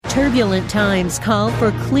Turbulent times call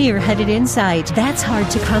for clear-headed insight. That's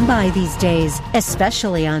hard to come by these days,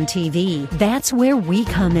 especially on TV. That's where we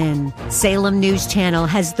come in. Salem News Channel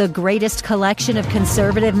has the greatest collection of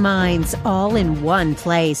conservative minds all in one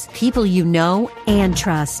place. People you know and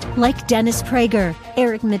trust, like Dennis Prager,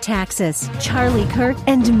 Eric Metaxas, Charlie Kirk,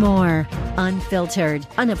 and more. Unfiltered,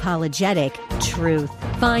 unapologetic truth.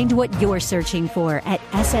 Find what you're searching for at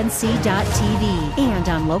snc.tv and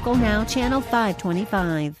on Local Now, Channel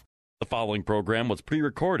 525. The following program was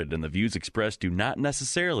pre-recorded, and the views expressed do not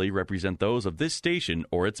necessarily represent those of this station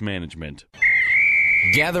or its management.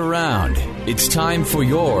 Gather round. It's time for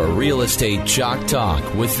your Real Estate Chalk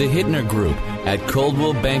Talk with the Hittner Group at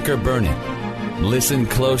Coldwell Banker Burnett. Listen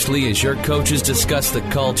closely as your coaches discuss the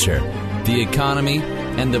culture, the economy,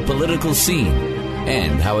 and the political scene,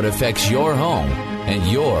 and how it affects your home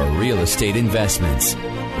and your real estate investments.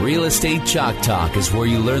 Real Estate Chalk Talk is where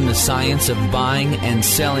you learn the science of buying and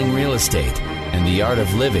selling real estate and the art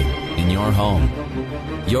of living in your home.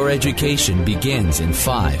 Your education begins in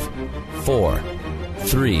 5, 4,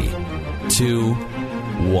 3, 2,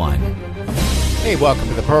 1. Hey, welcome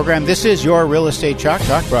to the program. This is your Real Estate Chalk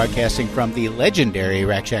Talk, broadcasting from the legendary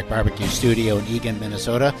Rack Shack Barbecue Studio in Eagan,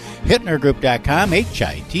 Minnesota. HittnerGroup.com,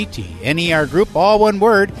 HITTNER Group, all one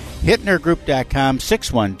word. HittnerGroup.com,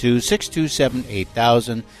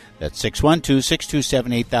 612-627-8000. That's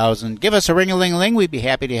 612-627-8000. Give us a ring-a-ling-a-ling. We'd be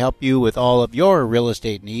happy to help you with all of your real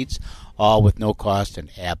estate needs, all with no cost and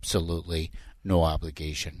absolutely no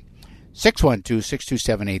obligation.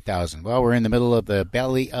 612-627-8000. Well, we're in the middle of the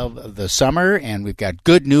belly of the summer, and we've got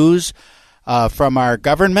good news from our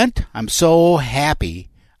government. I'm so happy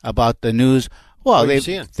about the news. Well,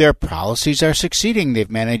 their policies are succeeding.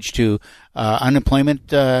 They've managed to,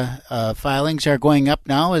 unemployment filings are going up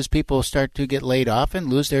now as people start to get laid off and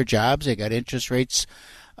lose their jobs. They got interest rates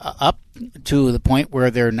up to the point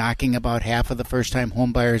where they're knocking about half of the first-time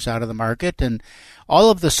home buyers out of the market, and all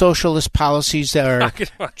of the socialist policies that are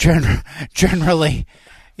generally,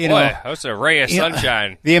 Boy, that's a ray of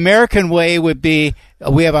sunshine. The American way would be,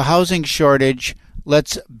 we have a housing shortage,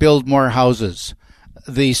 let's build more houses.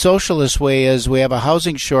 The socialist way is, we have a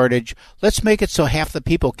housing shortage, let's make it so half the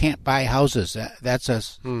people can't buy houses.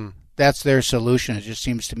 That's their solution. It just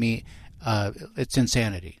seems to me, it's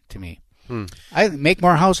insanity to me. I make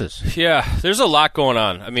more houses. Yeah, there's a lot going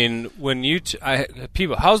on. I mean, when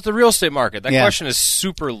people, how's the real estate market? That question is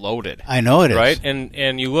super loaded. I know it is. Right?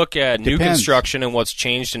 And you look at new construction and what's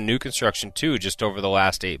changed in new construction, too, just over the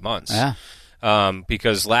last 8 months. Yeah.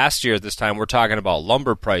 Because last year at this time, we're talking about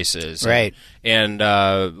lumber prices. Right. And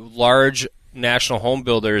large national home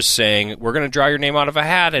builders saying, we're going to draw your name out of a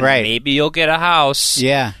hat and maybe you'll get a house.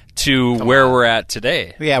 Yeah. To where we're at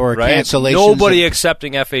today. Yeah, we're cancellations. Nobody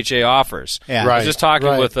accepting FHA offers. Yeah. I was just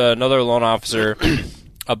talking with another loan officer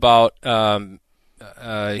about,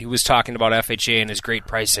 he was talking about FHA and his great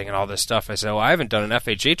pricing and all this stuff. I said, well, I haven't done an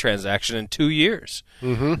FHA transaction in 2 years.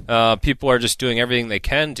 Mm-hmm. People are just doing everything they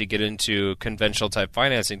can to get into conventional type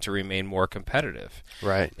financing to remain more competitive.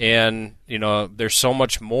 Right. And, there's so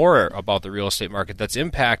much more about the real estate market that's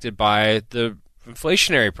impacted by the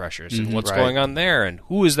inflationary pressures and what's going on there, and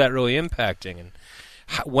who is that really impacting, and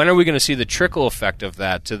when are we going to see the trickle effect of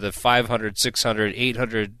that to the $500, $600,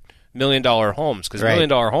 $800 million homes? Because $1 million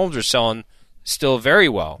homes are selling still very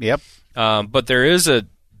well. Yep. But there is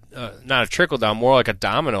not a trickle down, more like a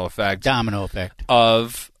domino effect.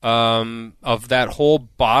 Of that whole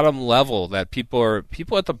bottom level, that people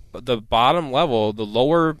at the bottom level,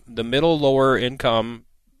 the middle lower income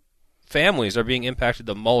families are being impacted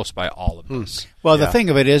the most by all of this. Well, the thing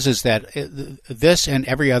of it is that this and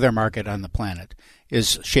every other market on the planet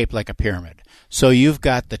is shaped like a pyramid. So you've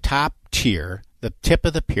got the top tier, the tip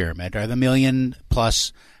of the pyramid, are the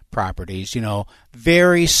million-plus properties,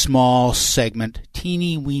 very small segment,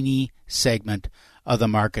 teeny-weeny segment of the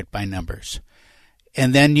market by numbers.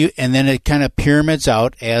 And then it kind of pyramids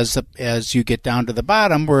out as you get down to the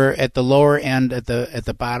bottom, where at the lower end, at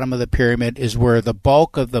the bottom of the pyramid, is where the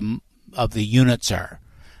bulk of the units are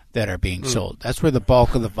that are being sold. That's where the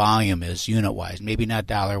bulk of the volume is, unit-wise. Maybe not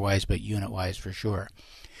dollar-wise, but unit-wise for sure.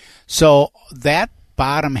 So that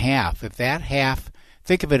bottom half, if that half,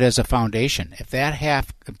 think of it as a foundation. If that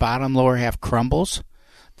half, bottom, lower half crumbles,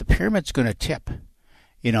 the pyramid's going to tip.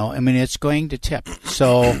 It's going to tip.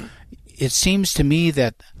 So it seems to me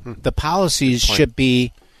that the policies should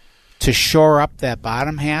be to shore up that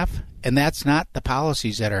bottom half, and that's not the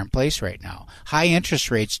policies that are in place right now. High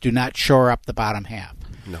interest rates do not shore up the bottom half.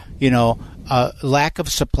 No. Lack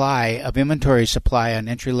of inventory supply on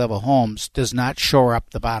entry-level homes does not shore up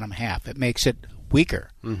the bottom half. It makes it weaker.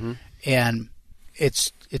 Mm-hmm. And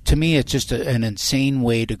to me, it's just an insane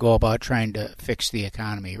way to go about trying to fix the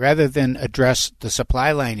economy. Rather than address the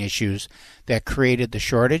supply line issues that created the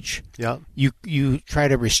shortage, you try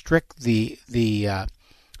to restrict the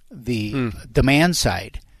demand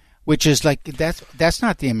side, which is like that's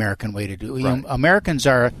not the American way to do it. Right. Americans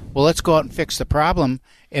are, well, let's go out and fix the problem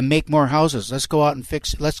and make more houses. Let's go out and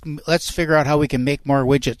let's figure out how we can make more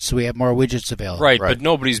widgets so we have more widgets available. Right, but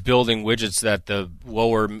nobody's building widgets that the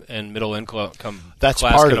lower and middle income That's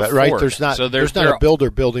class part can of it, afford. right? There's not a builder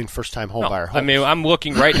building first-time home buyer homes. I mean, I'm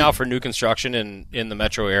looking right now for new construction in the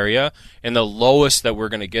metro area, and the lowest that we're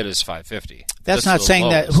going to get is $550. That's not saying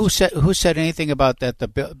lowest. That. Who said anything about that?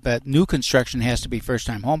 That new construction has to be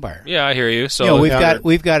first-time home buyer. Yeah, I hear you. So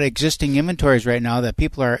we've got existing inventories right now that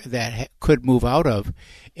people could move out of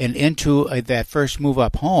and into that first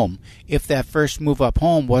move-up home. If that first move-up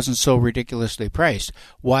home wasn't so ridiculously priced,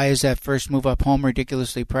 why is that first move-up home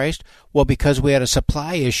ridiculously priced? Well, because we had a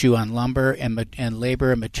supply issue on lumber and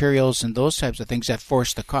labor and materials and those types of things that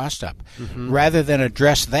forced the cost up. Mm-hmm. Rather than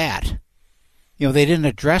address that, they didn't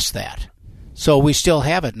address that. So we still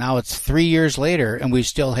have it. Now it's 3 years later, and we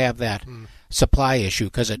still have that supply issue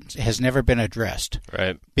because it has never been addressed.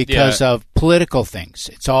 Right. Because of political things.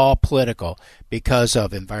 It's all political. Because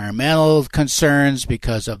of environmental concerns,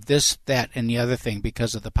 because of this, that, and the other thing,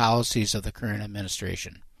 because of the policies of the current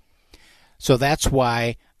administration. So that's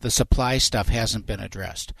why the supply stuff hasn't been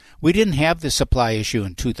addressed. We didn't have the supply issue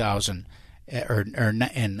in 2000 or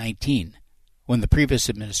in 19 when the previous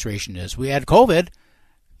administration is. We had COVID.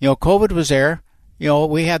 COVID was there.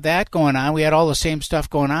 We had that going on. We had all the same stuff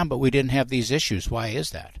going on, but we didn't have these issues. Why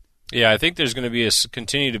is that? Yeah, I think there's going to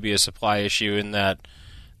continue to be a supply issue in that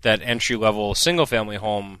entry-level single-family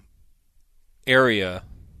home area,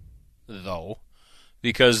 though,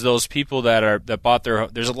 because those people that bought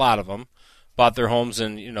there's a lot of them, bought their homes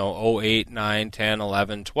in 08, 9, 10,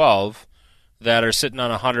 11, 12, that are sitting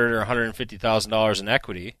on $100,000 or $150,000 in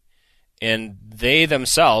equity, and they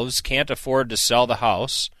themselves can't afford to sell the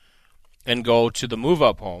house and go to the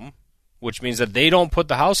move-up home, which means that they don't put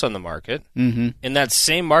the house on the market. Mm-hmm. In that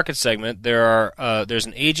same market segment, there's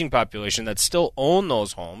an aging population that still own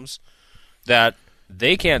those homes that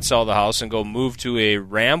they can't sell the house and go move to a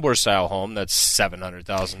Rambler-style home that's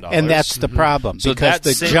 $700,000. And that's the problem. So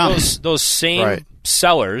because those same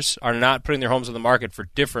sellers are not putting their homes on the market for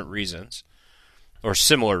different reasons or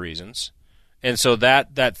similar reasons. And so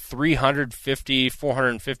that $350,000,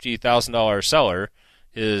 $450,000 seller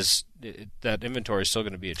that inventory is still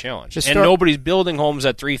going to be a challenge, and nobody's building homes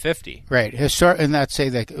at $350. Right, and that's say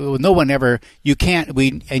that no one ever you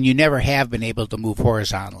never have been able to move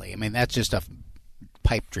horizontally. I mean, that's just a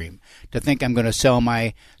pipe dream to think I'm going to sell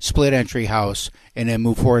my split entry house and then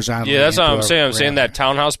move horizontally. Yeah, that's what I'm saying. I'm saying that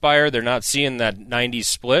townhouse buyer, they're not seeing that 90s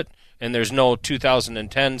split, and there's no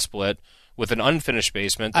 2010 split with an unfinished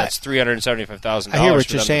basement that's $375,000. I hear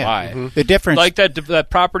what you're saying. Mm-hmm. The difference, like that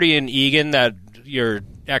property in Egan that your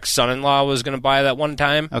ex-son-in-law was going to buy that one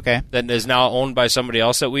time, that is now owned by somebody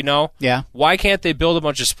else that we know. Yeah. Why can't they build a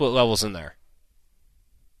bunch of split levels in there?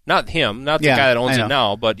 Not him, not the guy that owns it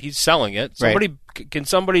now, but he's selling it. Can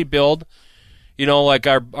somebody build, like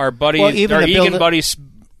our buddy, our Egan buddy,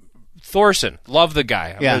 Thorson. Love the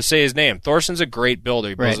guy. I'm going to say his name. Thorson's a great builder.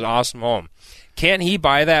 He builds an awesome home. Can't he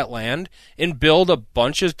buy that land and build a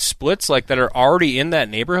bunch of splits like that are already in that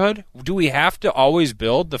neighborhood? Do we have to always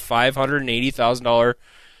build the $580,000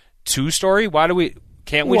 two-story?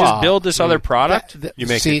 Can't we just build this other product? You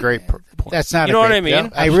make a great point. That's not. You know what I mean? Yeah,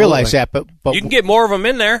 I realize that, but you can get more of them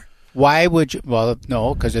in there. Why would you? Well,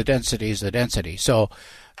 no, because the density is the density. So,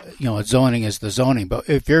 zoning is the zoning. But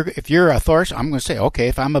if you're a Thorson, I'm going to say, okay,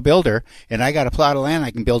 if I'm a builder and I got a plot of land,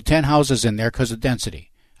 I can build 10 houses in there because of density.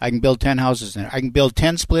 I can build 10 houses in there. I can build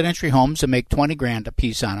 10 split entry homes and make $20,000 a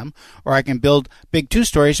piece on them, or I can build big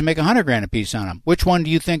 2-stories and make $100,000 a piece on them. Which one do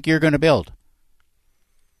you think you're going to build?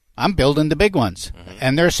 I'm building the big ones,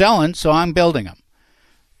 and they're selling, so I'm building them.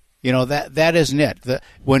 That isn't it.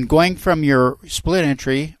 When going from your split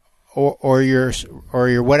entry or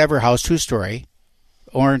your whatever house 2-story,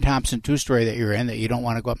 Orrin Thompson 2-story that you're in that you don't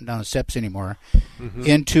want to go up and down the steps anymore,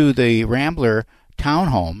 into the Rambler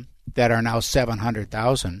townhome that are now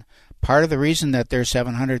 $700,000. Part of the reason that they're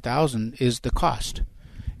 $700,000 is the cost,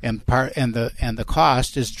 and the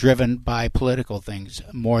cost is driven by political things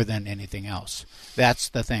more than anything else. That's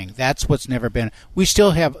the thing. That's what's never been. We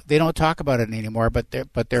still have. They don't talk about it anymore, but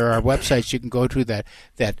there are websites you can go to that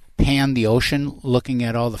pan the ocean, looking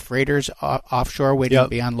at all the freighters offshore waiting to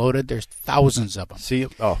be unloaded. There's thousands of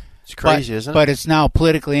them. It's crazy, isn't it? But it's now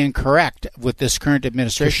politically incorrect with this current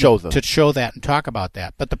administration to show that and talk about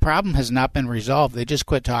that. But the problem has not been resolved. They just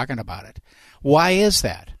quit talking about it. Why is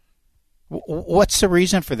that? What's the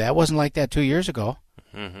reason for that? It wasn't like that 2 years ago.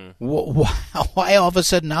 Mm-hmm. Why all of a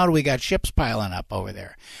sudden now do we got ships piling up over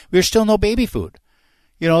there? There's still no baby food.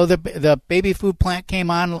 You know, the baby food plant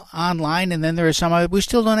came online, and then there is some other. We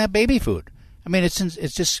still don't have baby food. I mean, it's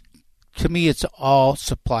just, to me, it's all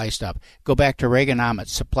supply stuff. Go back to Reaganomics,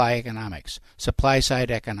 supply economics, supply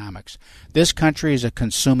side economics. This country is a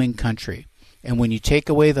consuming country. And when you take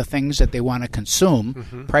away the things that they want to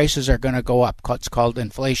consume, prices are going to go up. It's called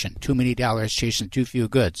inflation. Too many dollars chasing too few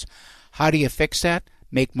goods. How do you fix that?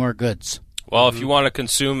 Make more goods. Well, if you want to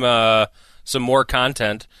consume some more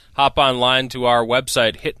content, hop online to our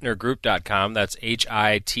website, hittnergroup.com. That's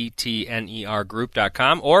HITTNER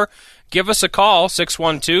group.com. Or give us a call,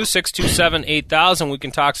 612-627-8000. We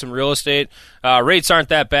can talk some real estate. Rates aren't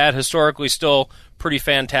that bad. Historically, still pretty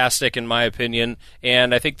fantastic in my opinion.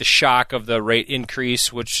 And I think the shock of the rate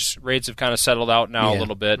increase, which rates have kind of settled out now a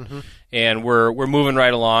little bit, and we're moving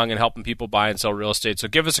right along and helping people buy and sell real estate. So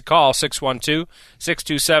give us a call,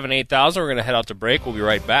 612-627-8000. We're going to head out to break. We'll be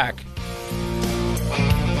right back.